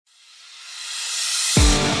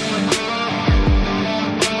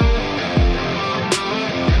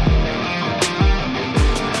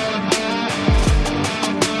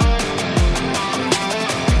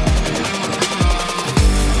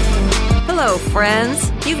Hello,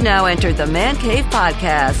 friends. You've now entered the Man Cave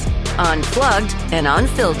Podcast, unplugged and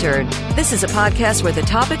unfiltered. This is a podcast where the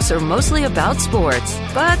topics are mostly about sports,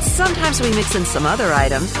 but sometimes we mix in some other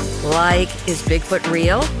items, like, is Bigfoot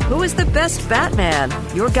real? Who is the best Batman?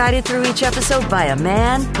 You're guided through each episode by a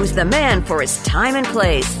man who's the man for his time and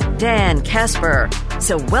place, Dan Casper.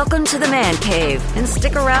 So welcome to the Man Cave, and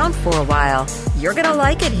stick around for a while. You're gonna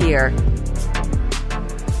like it here.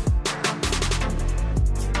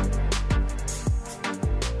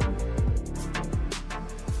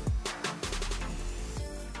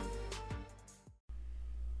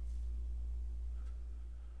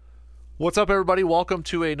 What's up, everybody? Welcome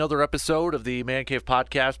to another episode of the Man Cave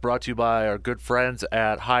Podcast, brought to you by our good friends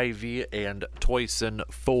at Hy-Vee and Toyson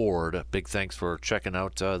Ford. Big thanks for checking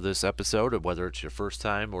out this episode, whether it's your first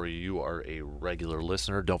time or you are a regular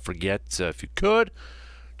listener. Don't forget, if you could,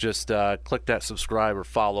 just click that subscribe or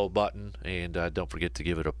follow button, and don't forget to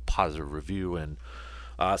give it a positive review and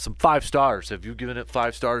some 5 stars. Have you given it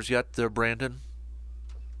 5 stars yet there, Brandon?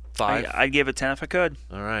 5? I'd give it 10 if I could.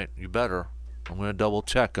 All right, you better. I'm going to double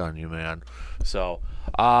check on you, man. So,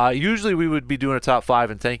 usually we would be doing a top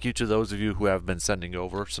 5, and thank you to those of you who have been sending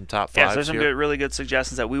over some top 5s. Yes, there's some really good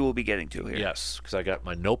suggestions that we will be getting to here. Yes, because I got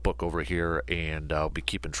my notebook over here, and I'll be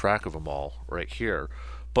keeping track of them all right here.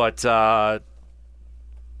 But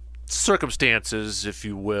circumstances, if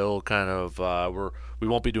you will, kind of, we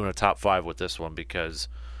won't be doing a top 5 with this one because,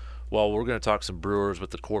 well, we're going to talk some Brewers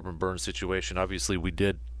with the Corbin Burnes situation. Obviously, we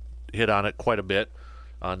did hit on it quite a bit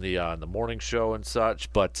on the morning show and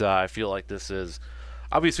such, but I feel like this is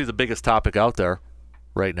obviously the biggest topic out there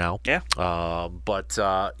right now. Yeah. But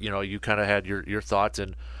you kind of had your thoughts,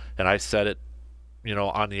 and I said it,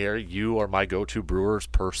 on the air. You are my go-to Brewers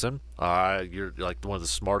person. You're like one of the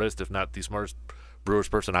smartest, if not the smartest Brewers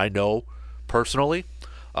person I know personally.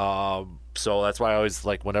 So that's why I always,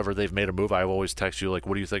 like, whenever they've made a move, I always text you, like,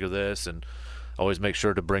 what do you think of this? And always make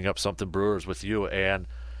sure to bring up something Brewers with you. And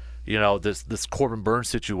this Corbin Burnes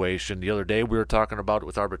situation, the other day we were talking about it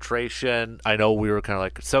with arbitration. I know we were kind of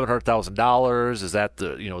like $700,000. Is that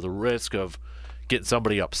the risk of getting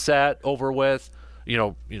somebody upset over with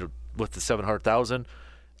the $700,000?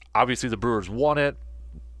 Obviously the Brewers won it.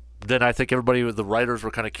 Then I think everybody, the writers,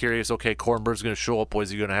 were kind of curious. Okay, Corbin Burnes is going to show up. What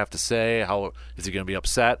is he going to have to say? How is he going to be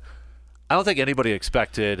upset? I don't think anybody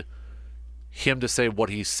expected him to say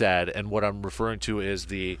what he said, and what I'm referring to is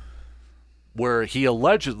where he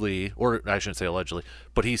allegedly, or I shouldn't say allegedly,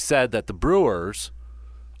 but he said that the Brewers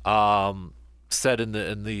said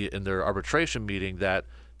in their arbitration meeting that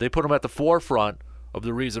they put him at the forefront of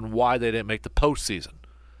the reason why they didn't make the postseason.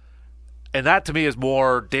 And that to me is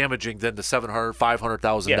more damaging than the $700,000,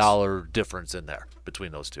 $500,000 difference in there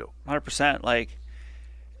between those two. 100%. Like,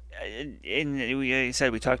 you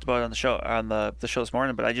said we talked about it on the show the show this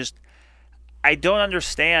morning, but I don't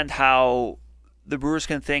understand how the Brewers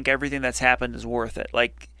can think everything that's happened is worth it.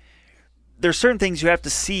 Like, there's certain things you have to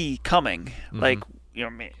see coming. Mm-hmm. Like,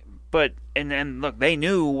 but look, they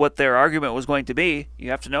knew what their argument was going to be. You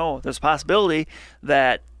have to know there's a possibility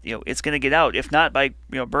that it's going to get out. If not by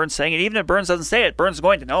Burnes saying it, even if Burnes doesn't say it, Burnes is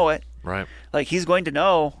going to know it. Right. Like, he's going to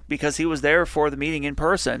know because he was there for the meeting in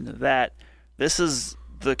person that this is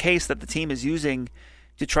the case that the team is using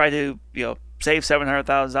to try to save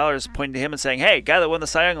 $700,000, pointing to him and saying, "Hey, guy that won the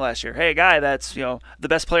Cy Young last year. Hey, guy that's the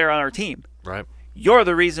best player on our team. Right. You're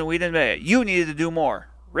the reason we didn't make it. You needed to do more."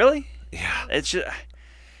 Really? Yeah. It's just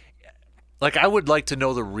like, I would like to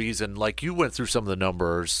know the reason. Like, you went through some of the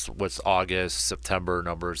numbers with August, September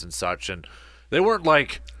numbers and such, and they weren't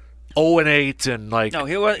like 0-8 and like. No,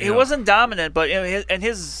 he wasn't dominant, but he had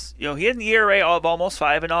an ERA of almost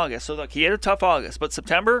 5 in August. So look, he had a tough August, but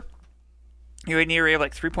September, you had an ERA of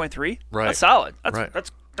like 3.3. Right. That's solid.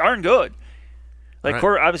 That's darn good. Like,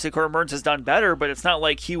 right. Obviously Corbin Burnes has done better, but it's not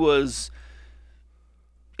like he was.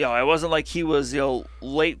 It wasn't like he was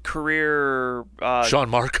late career.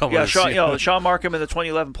 Sean Markham. Yeah, Sean Markham in the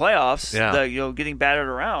 2011 playoffs. Yeah. Getting battered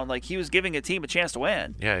around. Like, he was giving a team a chance to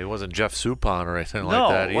win. Yeah, he wasn't Jeff Suppan or anything like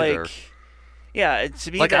that either.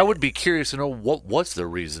 To me, I would be curious to know what's the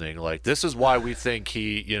reasoning. Like, this is why we think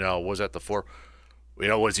he was at the fore.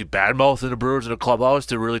 Was he bad-mouthing the Brewers in the clubhouse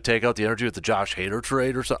to really take out the energy with the Josh Hader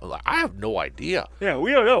trade or something? I have no idea. Yeah,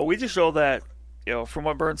 we don't know. We just know that, from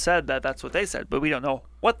what Burnes said, that's what they said. But we don't know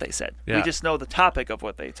what they said. Yeah. We just know the topic of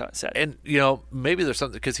what they said. And, maybe there's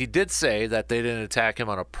something, because he did say that they didn't attack him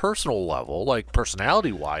on a personal level, like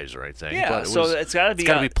personality-wise or anything. Yeah, but it's got to be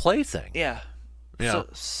a plaything. Yeah. Yeah.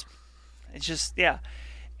 So, it's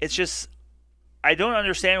just, I don't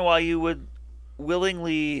understand why you would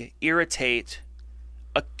willingly irritate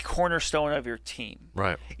a cornerstone of your team.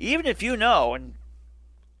 Right. Even if you know, and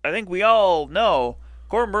I think we all know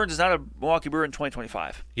Corbin Burnes is not a Milwaukee Brewer in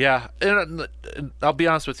 2025. Yeah, and I'll be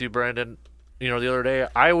honest with you, Brandon. The other day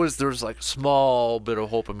there was like a small bit of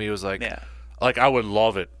hope in me. It was like, like I would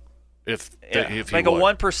love it if like a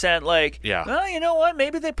 1%, like, yeah. Well, you know what?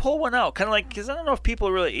 Maybe they pull one out, kind of like, because I don't know if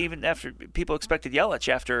people really, even after people expected Yelich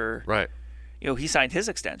after, right, he signed his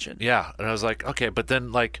extension. Yeah, and I was like, okay, but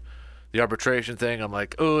then like the arbitration thing, I'm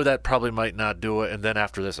like, oh, that probably might not do it. And then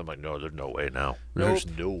after this, I'm like, no, there's no way now. There's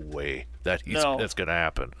no way that's going to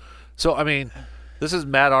happen. So I mean, this is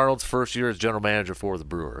Matt Arnold's first year as general manager for the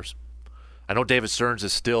Brewers. I know David Stearns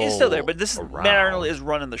is still there, but Matt Arnold is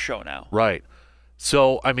running the show now. Right.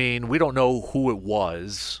 So, I mean, we don't know who it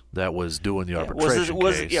was that was doing the arbitration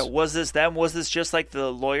case. Was this them? Was this just like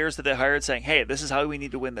the lawyers that they hired saying, hey, this is how we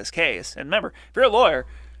need to win this case? And remember, if you're a lawyer,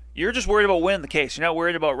 you're just worried about winning the case. You're not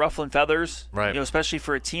worried about ruffling feathers. Right. Especially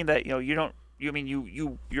for a team that,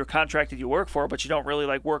 you're contracted, you work for, but you don't really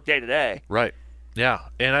like work day to day. Right. Yeah,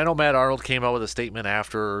 and I know Matt Arnold came out with a statement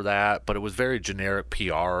after that, but it was very generic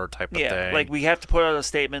PR type of thing. Yeah, like we have to put out a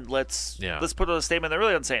statement. Let's put out a statement that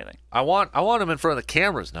really doesn't say anything. I want him in front of the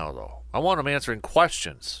cameras now, though. I want him answering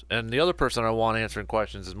questions, and the other person I want answering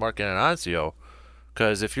questions is Mark Anancio,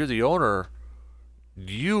 because if you're the owner,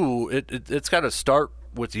 it's got to start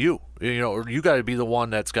with you. Or you got to be the one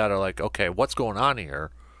that's got to like, okay, what's going on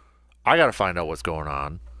here? I got to find out what's going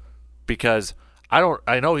on, because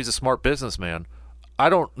I know he's a smart businessman. I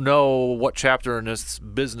don't know what chapter in this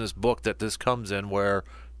business book that this comes in where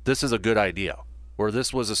this is a good idea, where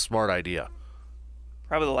this was a smart idea.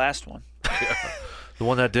 Probably the last one. The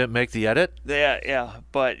one that didn't make the edit? Yeah.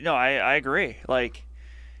 But, no, I agree. Like,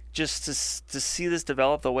 just to see this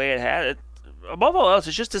develop the way it had, above all else,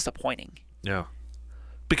 it's just disappointing. Yeah.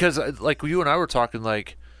 Because, like, you and I were talking,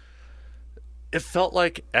 like, it felt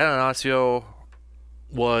like Anancio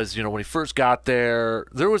was, when he first got there,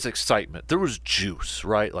 there was excitement. There was juice,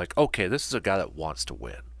 right? Like, okay, this is a guy that wants to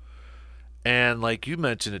win. And like you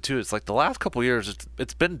mentioned it too, it's like the last couple of years,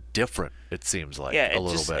 it's been different, it seems like, a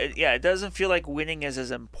little bit. It doesn't feel like winning is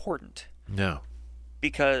as important. No.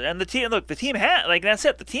 Because, and the team has, like, that's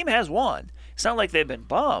it. The team has won. It's not like they've been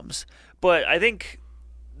bums. But I think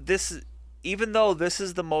even though this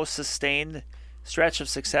is the most sustained stretch of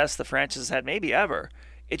success the franchise has had maybe ever,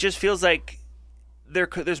 it just feels like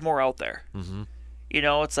there's more out there. Mm-hmm.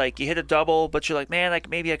 It's like you hit a double, but you're like, man,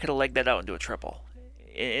 maybe I could have legged that out and do a triple.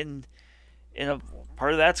 And a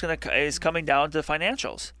part of that's is coming down to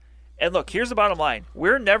financials. And look, here's the bottom line: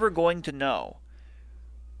 we're never going to know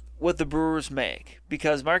what the Brewers make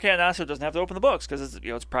because Mark Anancio doesn't have to open the books because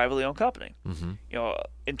it's a privately owned company. Mm-hmm.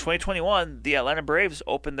 In 2021, the Atlanta Braves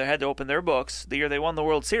had to open their books the year they won the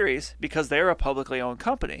World Series because they're a publicly owned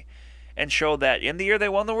company, and showed that in the year they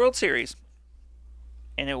won the World Series.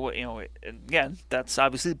 And again, that's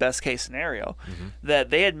obviously the best case scenario, mm-hmm.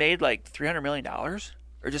 that they had made like $300 million or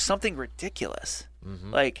just something ridiculous.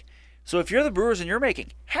 Mm-hmm. Like, so if you're the Brewers and you're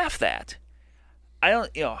making half that,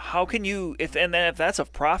 how can you, if that's a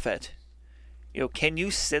profit, can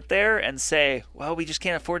you sit there and say, well, we just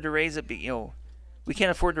can't afford to raise it, we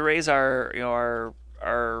can't afford to raise our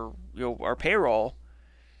payroll.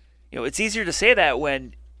 It's easier to say that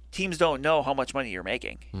when teams don't know how much money you're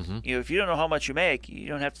making. Mm-hmm. If you don't know how much you make, you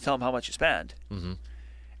don't have to tell them how much you spend. Mm-hmm.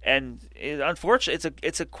 And unfortunately,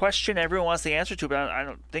 it's a question everyone wants the answer to, but I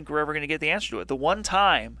don't think we're ever going to get the answer to it. The one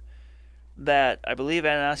time that I believe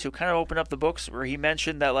Anancio kind of opened up the books where he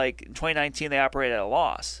mentioned that, like, in 2019 they operated at a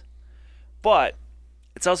loss. But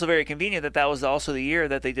it's also very convenient that was also the year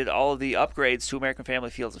that they did all of the upgrades to American Family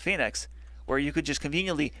Fields of Phoenix, where you could just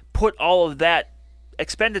conveniently put all of that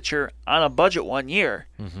expenditure on a budget one year,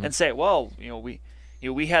 mm-hmm. and say, well, we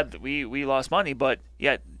lost money, but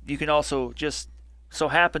yet you can also just so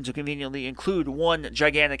happen to conveniently include one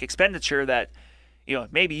gigantic expenditure that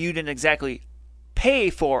maybe you didn't exactly pay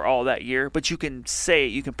for all that year, but you can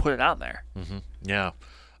put it on there. Mm-hmm. Yeah.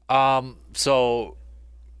 So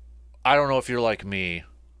I don't know if you're like me.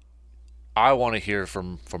 I want to hear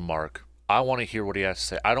from Mark. I want to hear what he has to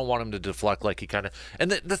say. I don't want him to deflect like he kind of...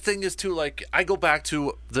 And the thing is, too, like, I go back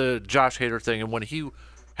to the Josh Hader thing, and when he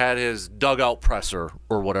had his dugout presser,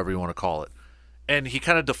 or whatever you want to call it, and he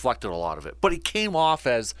kind of deflected a lot of it. But he came off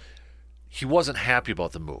as he wasn't happy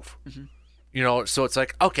about the move. Mm-hmm. So it's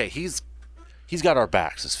like, okay, he's got our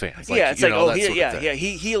backs as fans. Like, yeah, it's like,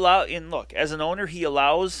 he allowed... And look, as an owner, he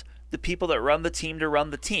allows the people that run the team to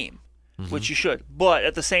run the team, mm-hmm. which you should. But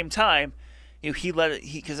at the same time,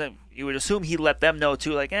 because you would assume he let them know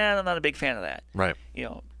too, like, I'm not a big fan of that. Right.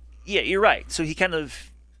 Yeah, you're right. So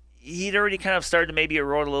he'd already kind of started to maybe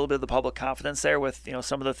erode a little bit of the public confidence there with,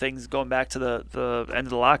 some of the things going back to the end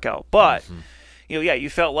of the lockout. But, you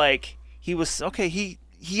felt like he was okay.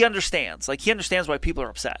 He understands. Like, he understands why people are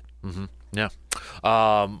upset. Mm-hmm. Yeah.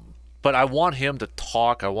 But I want him to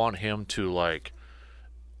talk. I want him to, like,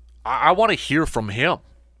 I want to hear from him.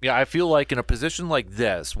 Yeah, I feel like in a position like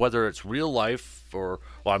this, whether it's real life or,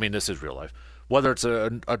 well, I mean, this is real life, whether it's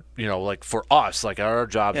like for us, like our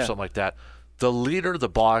job or something like that, the leader, the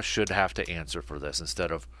boss should have to answer for this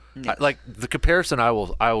instead of, like, the comparison I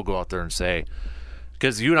will go out there and say,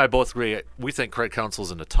 because you and I both agree, we think Craig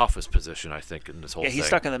Counsell's in the toughest position, I think, in this whole thing. Yeah, he's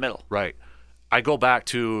stuck in the middle. Right. I go back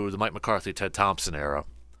to the Mike McCarthy, Ted Thompson era,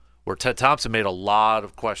 where Ted Thompson made a lot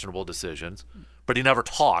of questionable decisions, but he never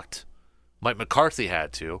talked. Mike McCarthy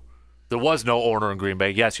had to. There was no owner in Green Bay.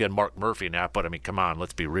 Yes, you had Mark Murphy in that, but, I mean, come on,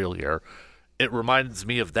 let's be real here. It reminds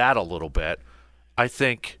me of that a little bit. I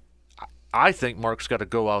think Mark's got to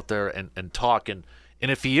go out there and talk, and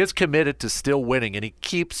if he is committed to still winning and he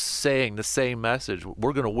keeps saying the same message,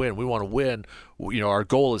 we're going to win, we want to win, our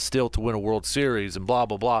goal is still to win a World Series and blah,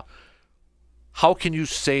 blah, blah, how can you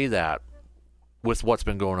say that with what's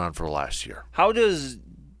been going on for the last year? How does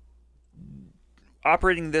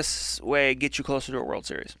operating this way get you closer to a World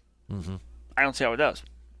Series? Mm-hmm. I don't see how it does.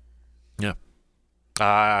 Yeah.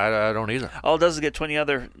 I don't either. All it does is get 9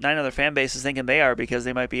 other fan bases thinking they are, because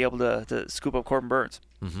they might be able to scoop up Corbin Burns.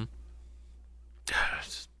 Mm-hmm.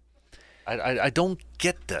 I don't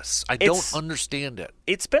get this. I don't understand it.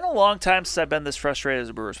 It's been a long time since I've been this frustrated as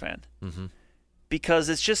a Brewers fan. Mm-hmm. Because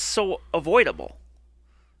it's just so avoidable.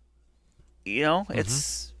 Mm-hmm.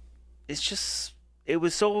 It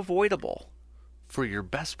was so avoidable. For your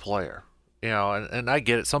best player. And I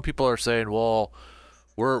get it. Some people are saying, well,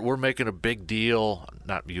 we're making a big deal,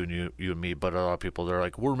 not you and me, but a lot of people, they're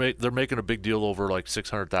like, they're making a big deal over like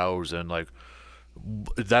 600,000, like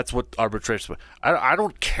that's what arbitration. I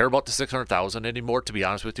don't care about the 600,000 anymore, to be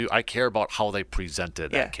honest with you. I care about how they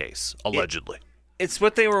presented that case, allegedly. It's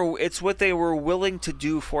what they were willing to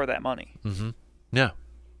do for that money. Mm-hmm. Yeah.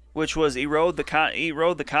 Which was erode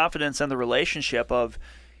the confidence and the relationship of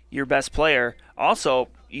your best player. Also,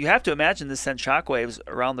 you have to imagine this sent shockwaves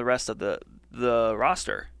around the rest of the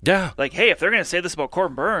roster. Yeah. Like, hey, if they're going to say this about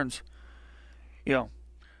Corbin Burns,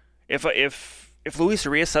 if Luis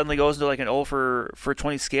Arias suddenly goes into like an 0 for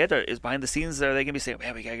 20 skid, is behind the scenes there, they going to be saying,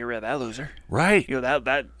 man, we got to get rid of that loser. Right.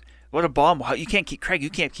 That what a bum. You can't keep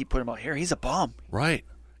putting him out here. He's a bum. Right.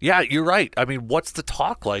 Yeah, you're right. I mean, what's the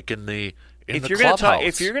talk like in the clubhouse?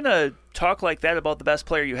 If you're going to talk like that about the best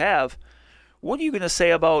player you have, what are you going to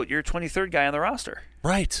say about your 23rd guy on the roster?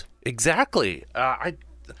 Right. Exactly. I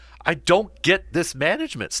don't get this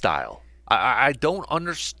management style. I don't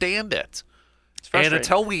understand it. And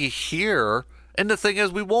until we hear, and the thing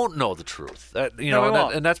is, we won't know the truth.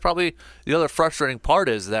 And that's probably the other frustrating part,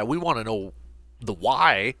 is that we want to know the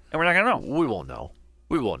why, and we're not going to know. We won't know.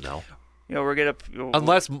 We're gonna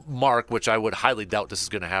unless Mark, which I would highly doubt this is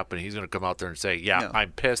going to happen. He's going to come out there and say,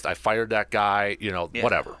 I'm pissed. I fired that guy.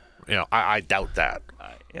 Whatever. I doubt that.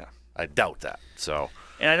 I doubt that. So.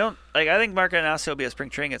 And I think Mark Anasio will be at spring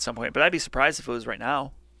training at some point, but I'd be surprised if it was right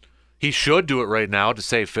now. He should do it right now to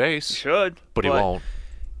save face. He should, but he won't.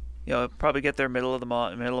 Probably get there middle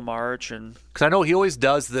of March, and because I know he always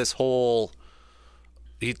does this whole.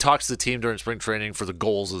 He talks to the team during spring training for the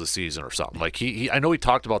goals of the season or something. Like I know he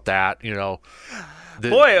talked about that. Boy,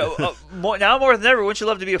 now more than ever, wouldn't you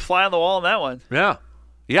love to be a fly on the wall on that one?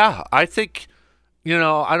 Yeah. I think.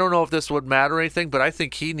 I don't know if this would matter or anything, but I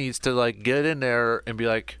think he needs to like get in there and be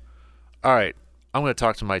like, all right, I'm going to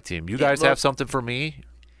talk to my team. You guys have something for me?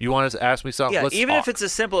 You want to ask me something? Yeah, let's even talk. if it's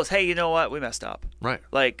as simple as, hey, you know what? We messed up. Right.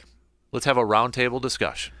 Like, let's have a roundtable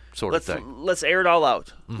discussion sort of thing. Let's air it all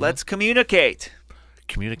out. Mm-hmm. Let's communicate.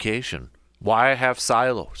 Communication. Why have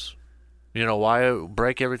silos? Why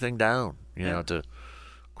break everything down? To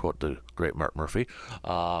quote the great Mark Murphy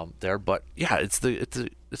there. But yeah, it's the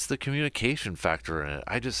communication factor in it.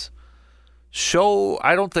 I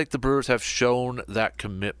don't think the Brewers have shown that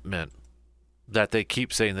commitment that they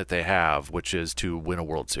keep saying that they have, which is to win a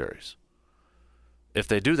World Series. If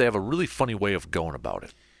they do, they have a really funny way of going about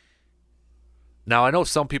it. Now, I know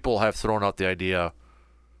some people have thrown out the idea,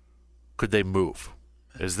 could they move?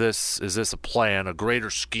 Is this a plan, a greater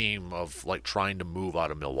scheme of like trying to move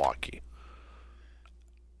out of Milwaukee?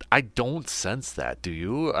 I don't sense that. Do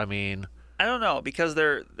you? I mean, I don't know, because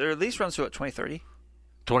their lease runs through at 2030.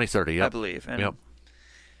 2030, yep. I believe. And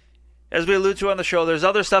as we allude to on the show, there's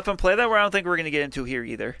other stuff in play that I don't think we're going to get into here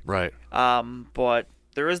either. Right. But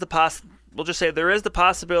there is we'll just say there is the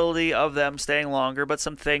possibility of them staying longer, but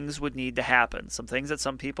some things would need to happen. Some things that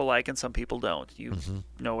some people like and some people don't. You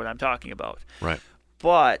know what I'm talking about. Right.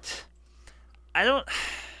 But I don't.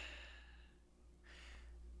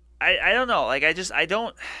 I don't know. Like, I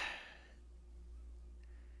don't.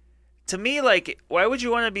 To me, like, why would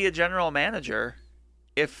you want to be a general manager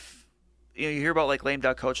if you hear about like lame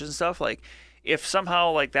duck coaches and stuff? Like, if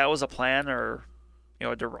somehow like that was a plan, or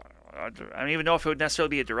I don't even know if it would necessarily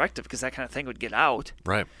be a directive, because that kind of thing would get out.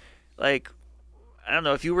 Right. Like, I don't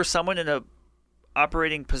know, if you were someone in a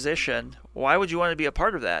operating position, why would you want to be a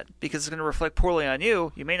part of that? Because it's going to reflect poorly on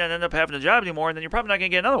you. You may not end up having a job anymore, and then you're probably not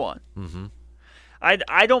going to get another one. Mm-hmm.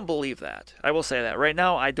 I don't believe that. I will say that right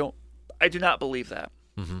now. I do not believe that.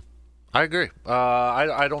 Mm-hmm. I agree.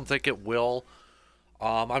 I don't think it will.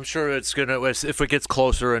 I'm sure it's gonna. If it gets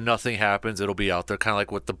closer and nothing happens, it'll be out there, kind of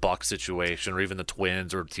like with the Bucs situation, or even the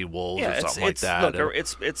Twins or T-Wolves or something like that. Look,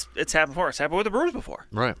 it's happened before. It's happened with the Brewers before.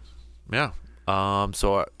 Right. Yeah.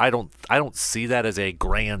 So I don't see that as a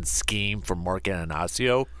grand scheme from Mark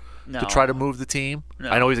Anastasio to try to move the team. No.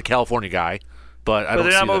 I know he's a California guy, but I don't. But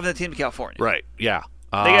they're not see moving the team to California. Right. Yeah.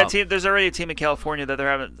 They got a team. There's already a team in California that they're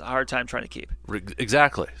having a hard time trying to keep.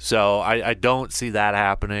 Exactly. So I don't see that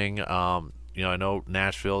happening. I know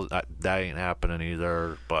Nashville, that ain't happening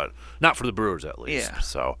either, but not for the Brewers at least. Yeah.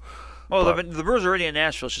 So. Well, the Brewers are already in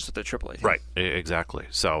Nashville. It's just with their AAA team. Right. Exactly.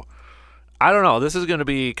 So. I don't know. This is going to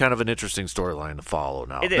be kind of an interesting storyline to follow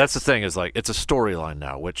now. That's the thing, is like, it's a storyline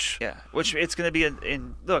now, which it's going to be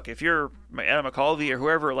in look, if you're Adam McCulvey or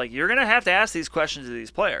whoever, like, you're going to have to ask these questions to these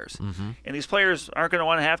players. Mm-hmm. And these players aren't going to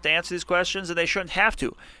want to have to answer these questions, and they shouldn't have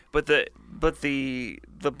to. But the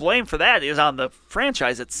blame for that is on the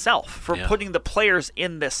franchise itself for putting the players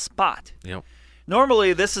in this spot. Yep.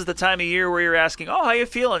 Normally, this is the time of year where you're asking, "Oh, how you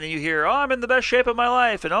feeling?" And you hear, "Oh, I'm in the best shape of my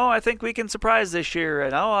life," and "Oh, I think we can surprise this year,"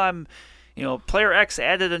 and "Oh, I'm." Player X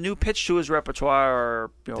added a new pitch to his repertoire, or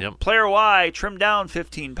Player Y trimmed down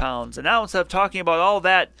 15 pounds. And now, instead of talking about all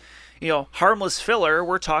that, harmless filler,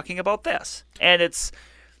 we're talking about this. And it's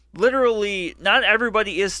literally, not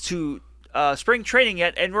everybody is to spring training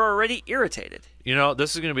yet, and we're already irritated.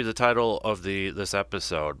 This is going to be the title of this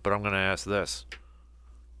episode, but I'm going to ask this.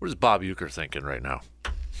 What is Bob Uecker thinking right now?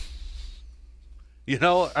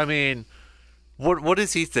 I mean, what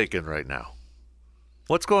is he thinking right now?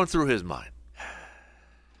 What's going through his mind?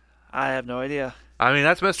 I have no idea. I mean,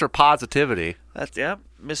 that's Mr. Positivity. That's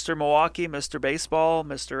Mr. Milwaukee, Mr. Baseball,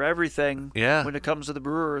 Mr. Everything. Yeah. When it comes to the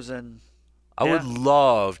Brewers, and I would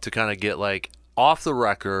love to kind of get like off the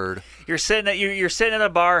record. You're sitting at a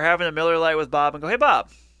bar having a Miller Lite with Bob, and go, "Hey, Bob,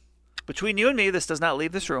 between you and me, this does not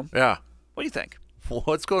leave this room. Yeah. What do you think?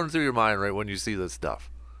 What's going through your mind right when you see this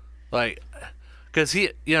stuff? Like, because he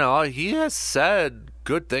has said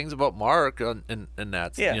good things about Mark and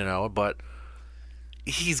that, but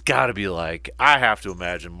he's got to be like, I have to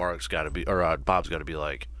imagine Mark's got to be, or Bob's got to be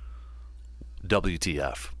like,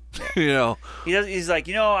 WTF, He's like,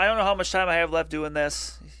 I don't know how much time I have left doing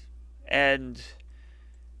this, and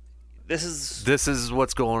this is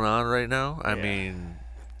what's going on right now. I mean,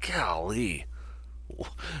 golly,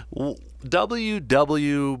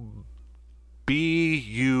 WWBUT.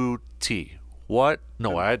 What?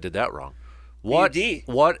 No, I did that wrong. What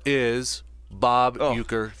is Bob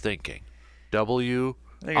Uecker thinking? I think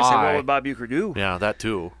I said, what would Bob Uecker do? Yeah, that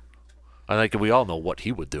too. I think we all know what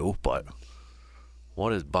he would do, but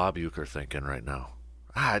what is Bob Uecker thinking right now?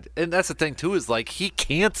 And that's the thing too, is like, he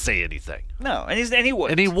can't say anything. No, and he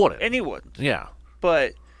wouldn't. And he wouldn't. Yeah.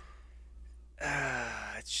 But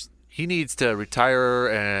he needs to retire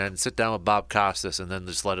and sit down with Bob Costas and then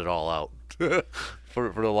just let it all out.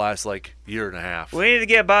 For the last year and a half. We need to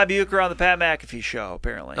get Bob Uecker on the Pat McAfee show,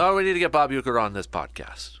 apparently. Oh, we need to get Bob Uecker on this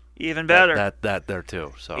podcast. Even better. That there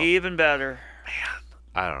too. So even better. Man,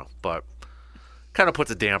 I don't know, but kind of puts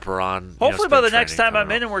a damper on. Hopefully by the next time I'm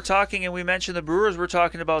in and we're talking and we mention the Brewers, we're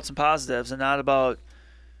talking about some positives and not about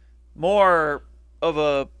more of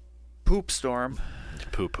a poop storm.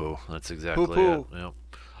 Poo-poo. That's exactly Poo-poo. it.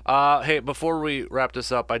 Yeah. Hey, before we wrap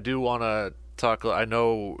this up, I do want to talk. I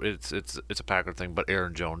know it's a Packer thing, but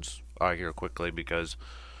Aaron Jones here quickly, because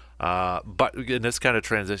but in this kind of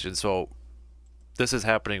transition, so this is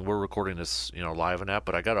happening. We're recording this live and that,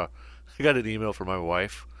 but I got an email from my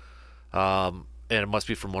wife, and it must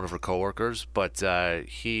be from one of her coworkers, but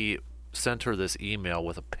he sent her this email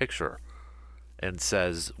with a picture and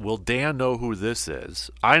says, "Will Dan know who this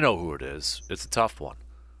is? I know who it is. It's a tough one.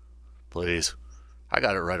 Please." I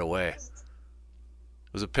got it right away.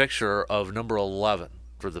 It was a picture of number 11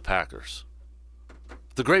 for the Packers.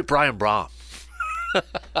 The great Brian Brohm.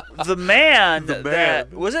 The man.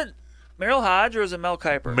 That was it. Merrill Hodge, or was it Mel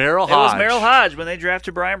Kiper? Merrill Hodge. It was Merrill Hodge when they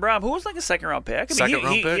drafted Brian Brohm, who was like a second-round pick. I mean,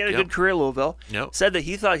 he had a good career at Louisville. Yep. Said that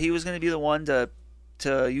he thought he was going to be the one to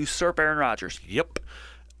usurp Aaron Rodgers. Yep.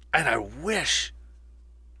 And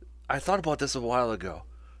I thought about this a while ago,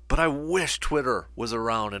 But I wish Twitter was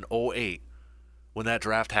around in 2008 when that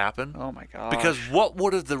draft happened. Oh, my gosh. Because what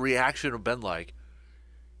would have the reaction have been like?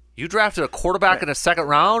 You drafted a quarterback in the second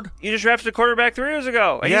round? You just drafted a quarterback 3 years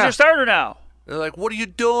ago, and he's your starter now. They're like, what are you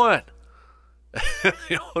doing?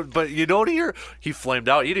 But you don't hear he flamed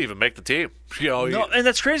out. He didn't even make the team. No, and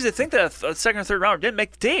that's crazy to think that a second or third rounder didn't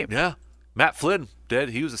make the team. Yeah. Matt Flynn did.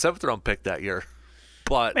 He was a 7th-round pick that year.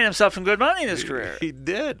 But made himself some good money in his career. He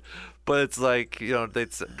did. But it's like,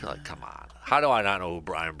 they'd say, come on. How do I not know who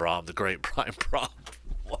Brian Brohm, the great Brian Brohm,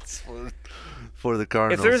 was for the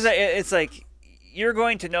Cardinals? If it's like you're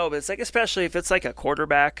going to know, but it's like especially if it's like a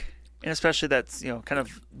quarterback, and especially that's kind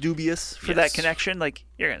of dubious for that connection, like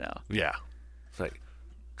you're gonna know. Yeah, it's like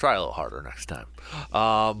try a little harder next time.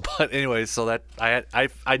 But anyway, so that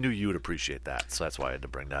I knew you would appreciate that, so that's why I had to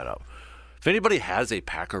bring that up. If anybody has a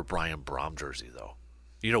Packer Brian Brohm jersey, though,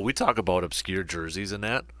 we talk about obscure jerseys and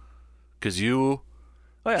that because you.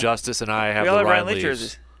 Oh, yeah. Justice and I have the Ryan Leaf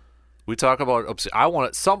jerseys. We talk about. I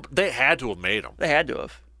want it. They had to have made them. They had to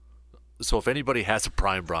have. So if anybody has a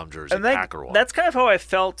Brian Brohm jersey, Packer one. That's kind of how I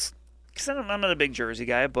felt. Because I'm not a big jersey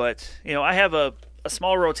guy, but I have a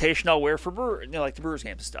small rotation I'll wear for like the Brewers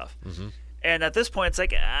games and stuff. Mm-hmm. And at this point, it's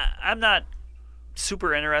like I'm not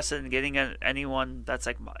super interested in getting anyone that's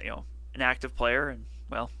like an active player. And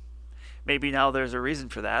well, maybe now there's a reason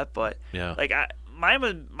for that. But like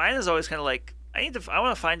mine is always kind of like. I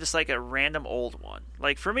want to find just like a random old one.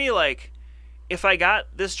 Like for me, like if I got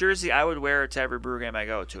this jersey, I would wear it to every Brewer game I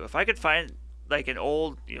go to. If I could find like an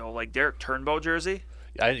old, like Derek Turnbow jersey,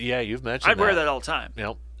 you've mentioned. I'd wear that all the time.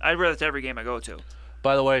 Yep. I'd wear that to every game I go to.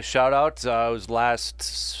 By the way, shout out! It was last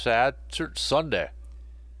Sunday.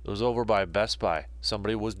 It was over by Best Buy.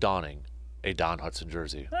 Somebody was donning a Don Hudson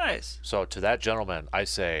jersey. Nice. So to that gentleman, I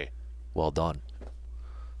say, well done.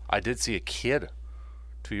 I did see a kid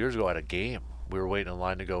 2 years ago at a game. We were waiting in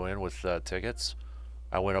line to go in with tickets.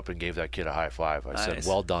 I went up and gave that kid a high five. I said,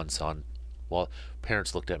 well done, son. Well,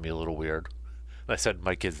 parents looked at me a little weird. I said,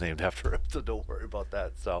 my kid's named after him, so don't worry about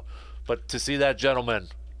that. So, but to see that gentleman,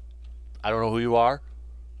 I don't know who you are,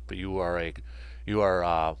 but you are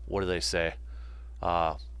what do they say?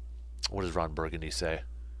 What does Ron Burgundy say?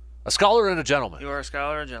 A scholar and a gentleman. You are a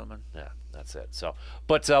scholar and a gentleman. Yeah, that's it. So,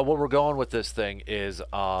 but what we're going with this thing is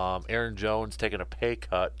Aaron Jones taking a pay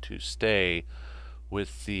cut to stay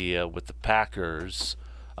with the Packers,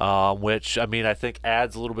 which I think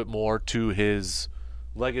adds a little bit more to his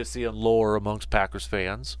legacy and lore amongst Packers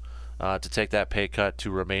fans to take that pay cut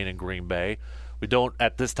to remain in Green Bay. We don't,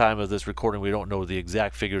 at this time of this recording, we don't know the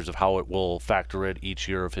exact figures of how it will factor in each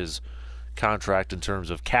year of his contract in terms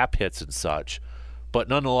of cap hits and such. But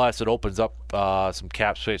nonetheless, it opens up some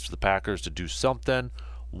cap space for the Packers to do something.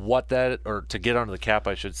 Or to get under the cap,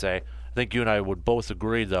 I should say. I think you and I would both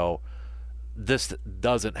agree, though, this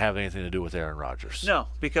doesn't have anything to do with Aaron Rodgers. No,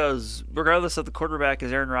 because regardless of the quarterback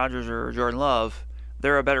is Aaron Rodgers or Jordan Love,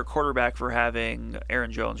 they're a better quarterback for having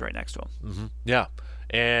Aaron Jones right next to him. Mm-hmm. Yeah,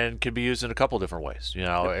 and can be used in a couple different ways.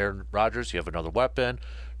 Aaron Rodgers, you have another weapon.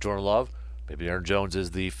 Jordan Love. Maybe Aaron Jones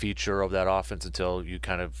is the feature of that offense until you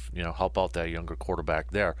kind of, help out that younger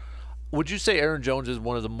quarterback there. Would you say Aaron Jones is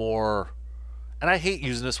one of the more, and I hate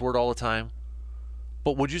using this word all the time,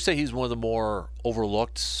 but would you say he's one of the more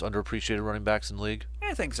overlooked, underappreciated running backs in the league?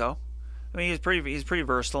 I think so. He's pretty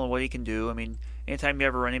versatile in what he can do. Anytime you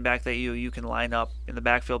have a running back that you can line up in the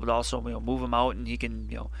backfield, but also move him out and he can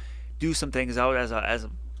do some things out as a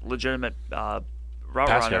legitimate route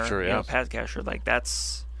pass runner, catcher, pass catcher. Like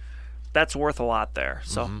that's worth a lot there.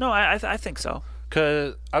 So no, I think so.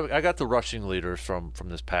 Because I got the rushing leaders from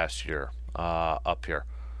this past year up here.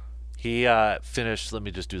 He finished. Let me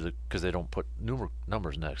just do because they don't put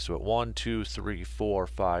numbers next to it. 1, 2, 3, 4,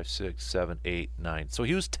 5, 6, 7, 8, 9. So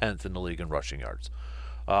he was 10th in the league in rushing yards,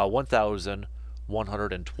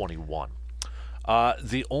 1,121.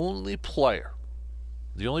 The only player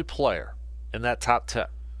in that top 10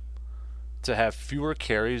 to have fewer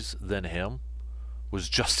carries than him was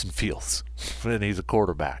Justin Fields, and he's a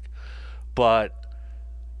quarterback. But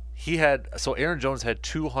Aaron Jones had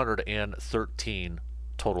 213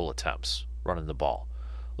 total attempts running the ball.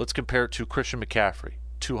 Let's compare it to Christian McCaffrey,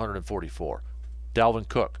 244. Dalvin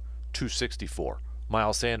Cook, 264.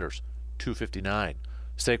 Miles Sanders, 259.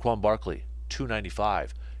 Saquon Barkley,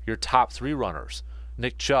 295. Your top three runners,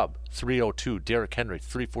 Nick Chubb, 302. Derrick Henry,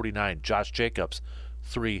 349. Josh Jacobs,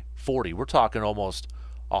 340. We're talking almost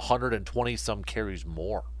 120-some carries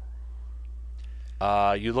more.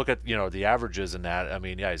 You look at, the averages in that.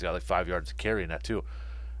 He's got like 5 yards a carry in that too.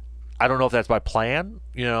 I don't know if that's by plan,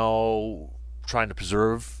 trying to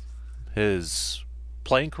preserve his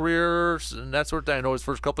playing career and that sort of thing. I know his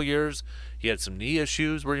first couple of years he had some knee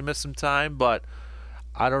issues where he missed some time, but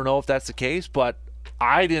I don't know if that's the case. But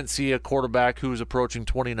I didn't see a quarterback who's approaching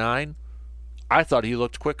 29. I thought he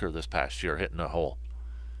looked quicker this past year hitting a hole.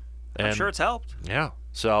 And, I'm sure it's helped. Yeah.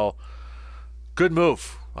 So, good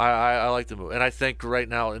move. I like the move. And I think right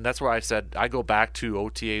now, and that's where I said I go back to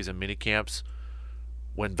OTAs and mini camps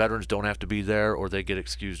when veterans don't have to be there or they get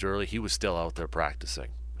excused early. He was still out there practicing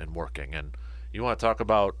and working. And you want to talk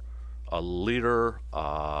about a leader.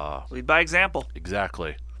 Lead by example.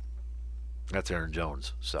 Exactly. That's Aaron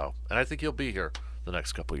Jones. So, and I think he'll be here the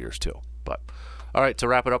next couple of years too. But, all right, to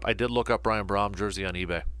wrap it up, I did look up Brian Brohm jersey on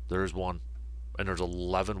eBay. There's one. And there's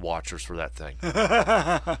 11 watchers for that thing.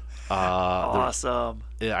 Awesome.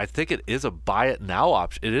 Yeah, I think it is a buy it now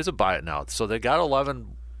option. It is a buy it now. So they got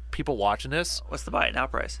 11 people watching this. What's the buy it now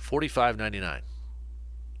price? $45.99.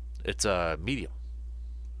 It's a medium.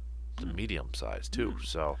 It's a medium size too.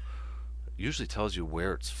 So it usually tells you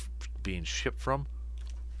where it's being shipped from.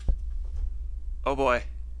 Oh boy.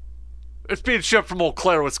 It's being shipped from Eau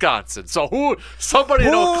Claire, Wisconsin. So somebody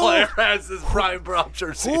in Eau Claire has this Brian Brohm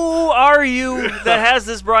jersey. Who are you that has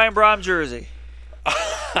this Brian Brohm jersey?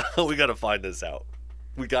 We got to find this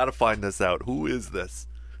out. Who is this?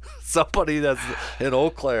 Somebody that's in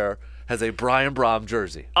Eau Claire has a Brian Brohm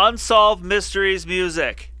jersey. Unsolved Mysteries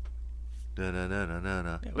music. We're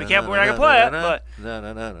not gonna play it,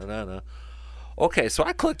 but okay, so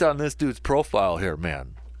I clicked on this dude's profile here,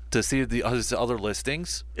 man, to see his other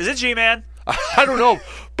listings. Is it G-Man? I don't know,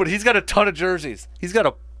 but he's got a ton of jerseys. He's got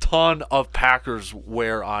a ton of Packers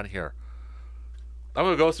wear on here. I'm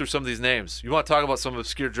going to go through some of these names. You want to talk about some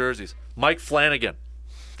obscure jerseys? Mike Flanagan.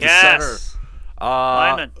 Yes.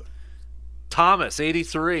 Lyman. Thomas,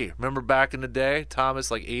 83. Remember back in the day? Thomas,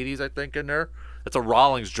 like 80s, I think, in there. That's a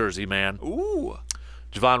Rawlings jersey, man. Ooh.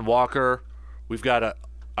 Javon Walker. We've got a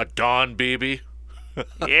Don Beebe.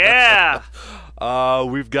 Yeah.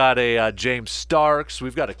 We've got a James Starks.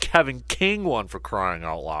 We've got a Kevin King one, for crying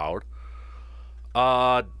out loud.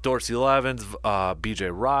 Dorsey Levens, B.J.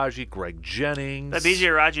 Raji, Greg Jennings. That B.J.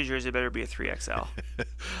 Raji jersey better be a 3XL.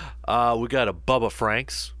 We got a Bubba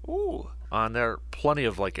Franks. Ooh. On there. Plenty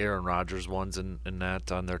of like Aaron Rodgers ones in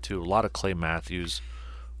that on there too. A lot of Clay Matthews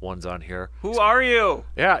ones on here. Who are you?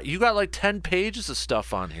 Yeah, you got like 10 pages of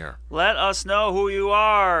stuff on here. Let us know who you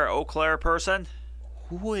are, Eau Claire person.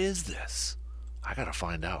 Who is this? I gotta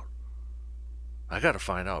find out.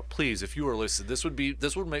 Please, if you are listening, this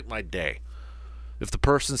would make my day. If the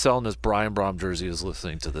person selling this Brian Brohm jersey is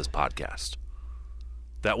listening to this podcast,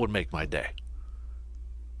 that would make my day.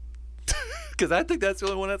 Because I think that's the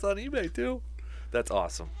only one that's on eBay too. That's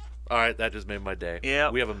awesome. All right, that just made my day.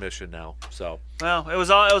 Yeah, we have a mission now. So well, it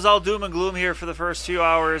was all doom and gloom here for the first few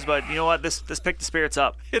hours, but you know what? This picked the spirits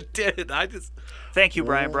up. It did. Thank you,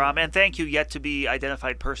 Brian Brohm, and thank you, yet to be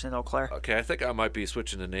identified person in Eau Claire. Okay, I think I might be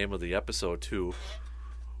switching the name of the episode to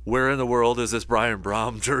 "Where in the World is this Brian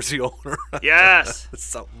Brohm jersey owner?" Yes,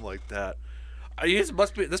 something like that.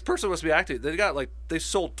 This person must be active. They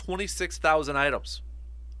sold 26,000 items.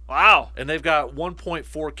 Wow, and they've got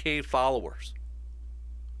 1.4K followers.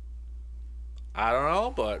 I don't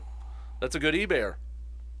know, but that's a good eBayer.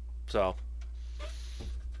 So,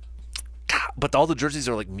 but all the jerseys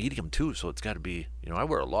are like medium too, so it's got to be. I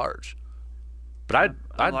wear a large, but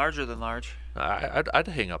I'd larger than large. I'd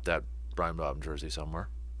hang up that Brian Brohm jersey somewhere.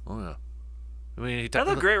 Oh yeah, I mean that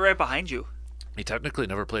looked great right behind you. He technically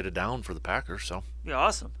never played it down for the Packers, so yeah,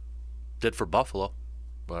 awesome. Did for Buffalo,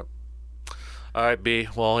 but. All right, B.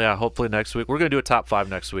 Well, yeah. Hopefully next week we're gonna do a top 5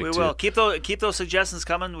 next week. We will keep those suggestions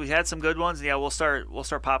coming. We had some good ones. And yeah, we'll start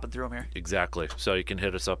popping through them here. Exactly. So you can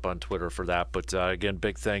hit us up on Twitter for that. But again,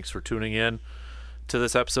 big thanks for tuning in to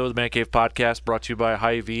this episode of the Man Cave Podcast, brought to you by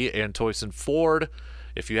Hy-Vee and Toyson Ford.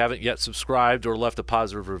 If you haven't yet subscribed or left a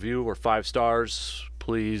positive review or 5 stars,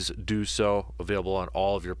 please do so. Available on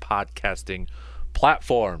all of your podcasting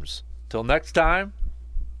platforms. Till next time,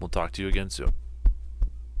 we'll talk to you again soon.